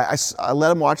 I let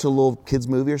them watch a little kids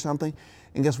movie or something.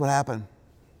 And guess what happened?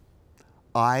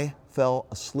 I fell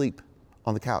asleep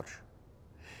on the couch.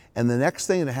 And the next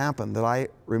thing that happened that I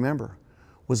remember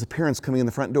was the parents coming in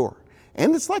the front door.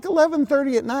 And it's like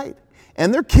 11:30 at night.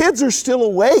 And their kids are still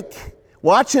awake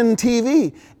watching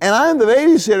TV. And I'm the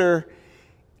babysitter.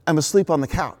 I'm asleep on the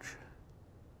couch.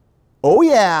 Oh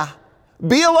yeah,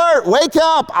 be alert, wake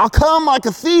up. I'll come like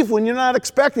a thief when you're not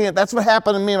expecting it. That's what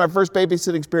happened to me in my first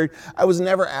babysitting experience. I was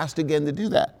never asked again to do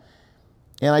that.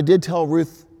 And I did tell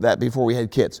Ruth that before we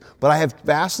had kids. But I have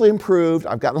vastly improved.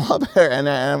 I've gotten a lot better, and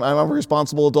I'm a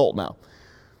responsible adult now.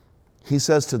 He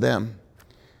says to them,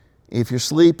 if you're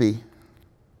sleepy,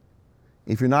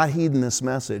 if you're not heeding this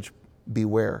message,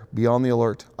 beware, be on the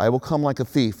alert. I will come like a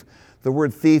thief. The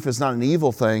word thief is not an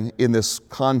evil thing in this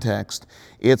context.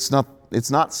 It's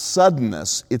not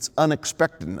suddenness, it's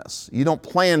unexpectedness. You don't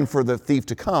plan for the thief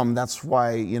to come. That's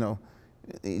why,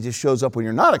 it just shows up when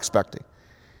you're not expecting.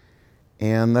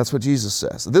 And that's what Jesus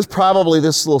says. This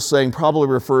little saying probably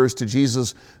refers to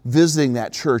Jesus visiting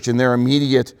that church in their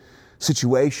immediate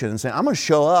situation and saying, I'm going to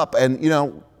show up and,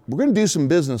 we're going to do some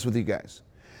business with you guys.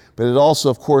 But it also,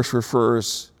 of course,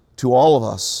 refers to all of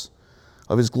us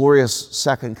of his glorious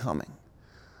second coming.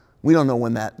 We don't know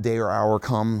when that day or hour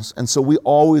comes, and so we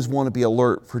always want to be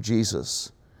alert for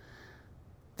Jesus.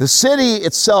 The city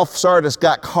itself, Sardis,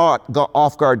 got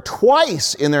off guard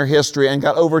twice in their history and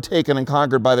got overtaken and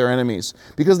conquered by their enemies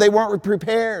because they weren't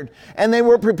prepared, and they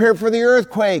weren't prepared for the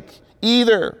earthquake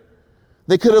either.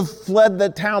 They could have fled the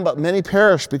town, but many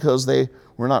perished because they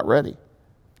were not ready.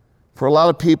 For a lot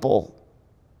of people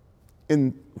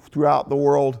throughout the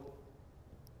world,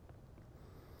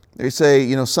 they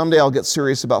say, someday I'll get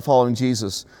serious about following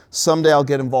Jesus. Someday I'll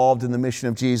get involved in the mission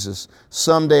of Jesus.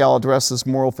 Someday I'll address this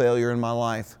moral failure in my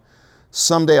life.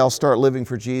 Someday I'll start living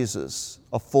for Jesus,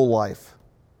 a full life.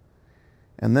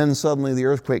 And then suddenly the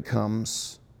earthquake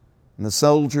comes, and the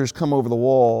soldiers come over the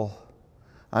wall.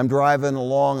 I'm driving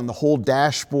along, and the whole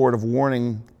dashboard of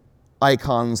warning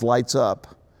icons lights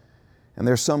up. And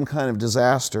there's some kind of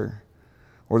disaster,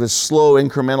 or this slow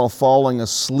incremental falling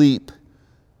asleep.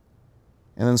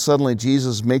 And then suddenly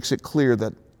Jesus makes it clear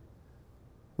that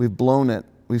we've blown it.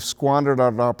 We've squandered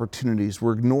our opportunities.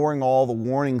 We're ignoring all the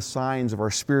warning signs of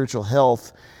our spiritual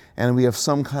health, and we have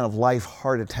some kind of life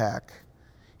heart attack.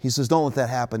 He says, don't let that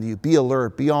happen to you. Be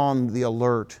alert. Be on the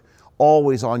alert.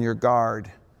 Always on your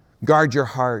guard. Guard your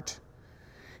heart.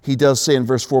 He does say in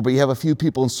verse 4, but you have a few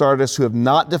people in Sardis who have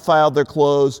not defiled their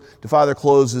clothes. Defile their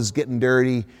clothes is getting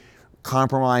dirty,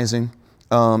 compromising.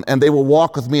 And they will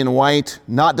walk with me in white,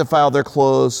 not defile their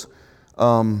clothes.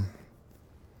 But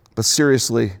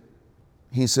seriously,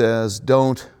 he says,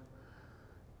 don't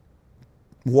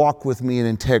walk with me in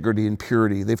integrity and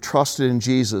purity. They've trusted in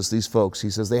Jesus, these folks.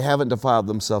 He says they haven't defiled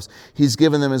themselves. He's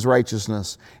given them his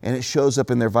righteousness, and it shows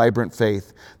up in their vibrant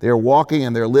faith. They are walking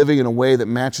and they're living in a way that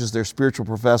matches their spiritual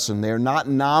profession. They are not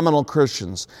nominal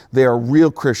Christians. They are real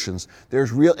Christians.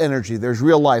 There's real energy. There's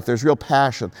real life. There's real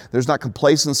passion. There's not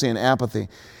complacency and apathy.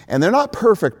 And they're not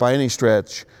perfect by any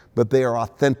stretch, but they are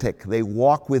authentic. They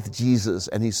walk with Jesus.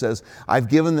 And he says, I've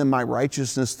given them my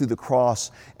righteousness through the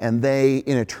cross, and they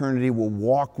in eternity will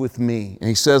walk with me. And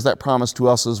he says that promise to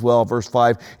us as well. Verse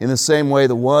 5, in the same way,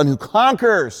 the one who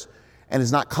conquers and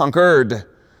is not conquered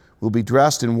will be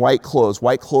dressed in white clothes.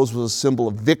 White clothes was a symbol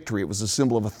of victory. It was a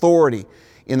symbol of authority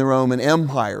in the Roman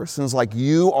Empire. So it's like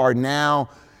you are now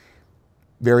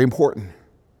very important.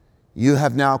 You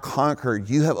have now conquered.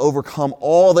 You have overcome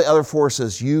all the other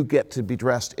forces. You get to be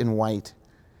dressed in white.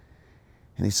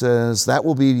 And he says, that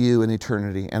will be you in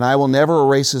eternity. And I will never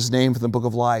erase his name from the book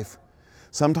of life.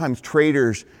 Sometimes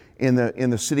traders in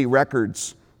the city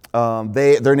records,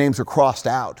 their names are crossed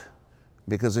out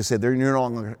because they say you're no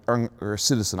longer a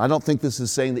citizen. I don't think this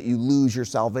is saying that you lose your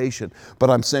salvation, but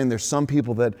I'm saying there's some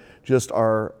people that just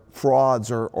are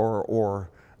frauds or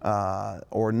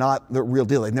not the real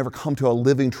deal. They've never come to a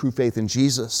living, true faith in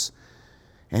Jesus.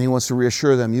 And he wants to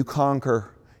reassure them, you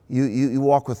conquer, you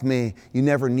walk with me. You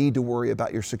never need to worry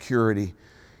about your security.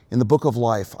 In the book of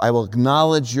life, I will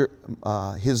acknowledge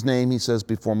his name, he says,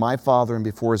 before my Father and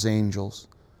before his angels.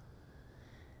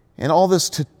 And all this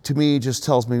to me just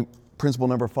tells me principle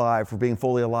number 5 for being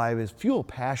fully alive is fuel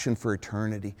passion for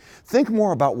eternity. Think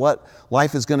more about what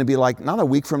life is going to be like, not a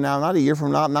week from now, not a year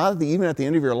from now, even at the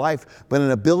end of your life, but in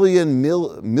a billion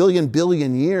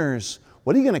years.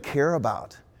 What are you going to care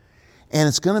about? And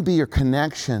it's going to be your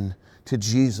connection to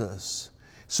Jesus.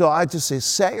 So I just say,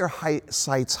 set your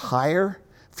sights higher,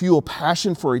 fuel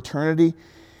passion for eternity,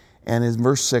 And in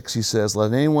verse 6, he says,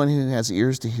 let anyone who has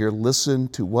ears to hear listen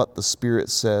to what the Spirit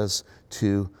says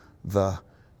to the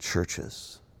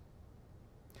churches.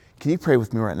 Can you pray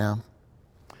with me right now?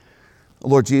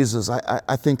 Lord Jesus,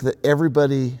 I think that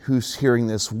everybody who's hearing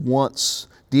this wants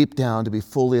deep down to be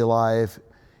fully alive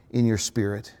in your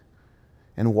Spirit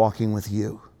and walking with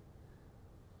you.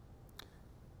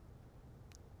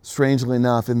 Strangely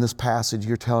enough, in this passage,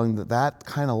 you're telling that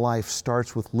kind of life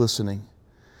starts with listening.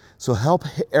 So help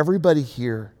everybody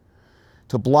here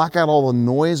to block out all the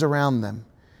noise around them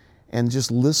and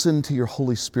just listen to your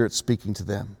Holy Spirit speaking to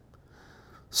them.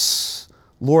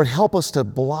 Lord, help us to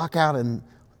block out and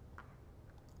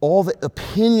all the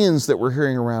opinions that we're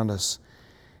hearing around us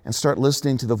and start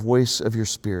listening to the voice of your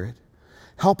Spirit.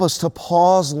 Help us to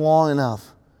pause long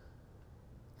enough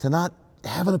to not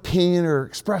have an opinion or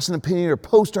express an opinion or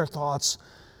post our thoughts,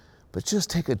 but just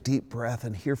take a deep breath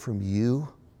and hear from you,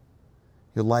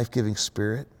 your life-giving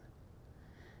Spirit.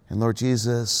 And Lord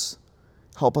Jesus,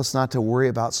 help us not to worry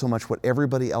about so much what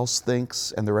everybody else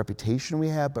thinks and the reputation we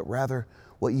have, but rather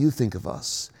what you think of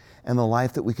us and the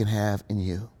life that we can have in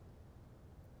you.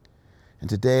 And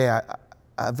today,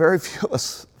 very few of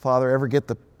us, Father, ever get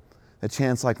the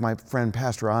chance like my friend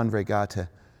Pastor Andre got to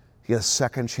get a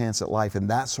second chance at life in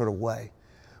that sort of way.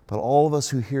 But all of us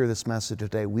who hear this message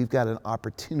today, we've got an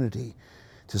opportunity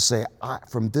to say,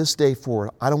 from this day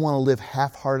forward, I don't want to live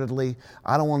half-heartedly.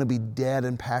 I don't want to be dead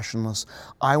and passionless.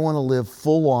 I want to live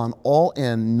full on, all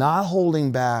in, not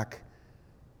holding back,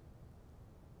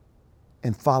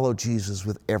 and follow Jesus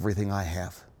with everything I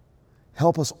have.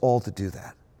 Help us all to do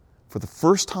that for the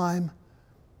first time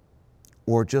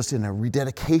or just in a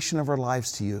rededication of our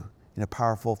lives to you in a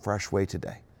powerful, fresh way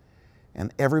today.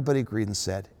 And everybody agreed and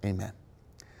said, amen.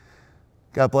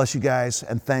 God bless you guys,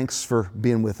 and thanks for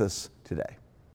being with us today.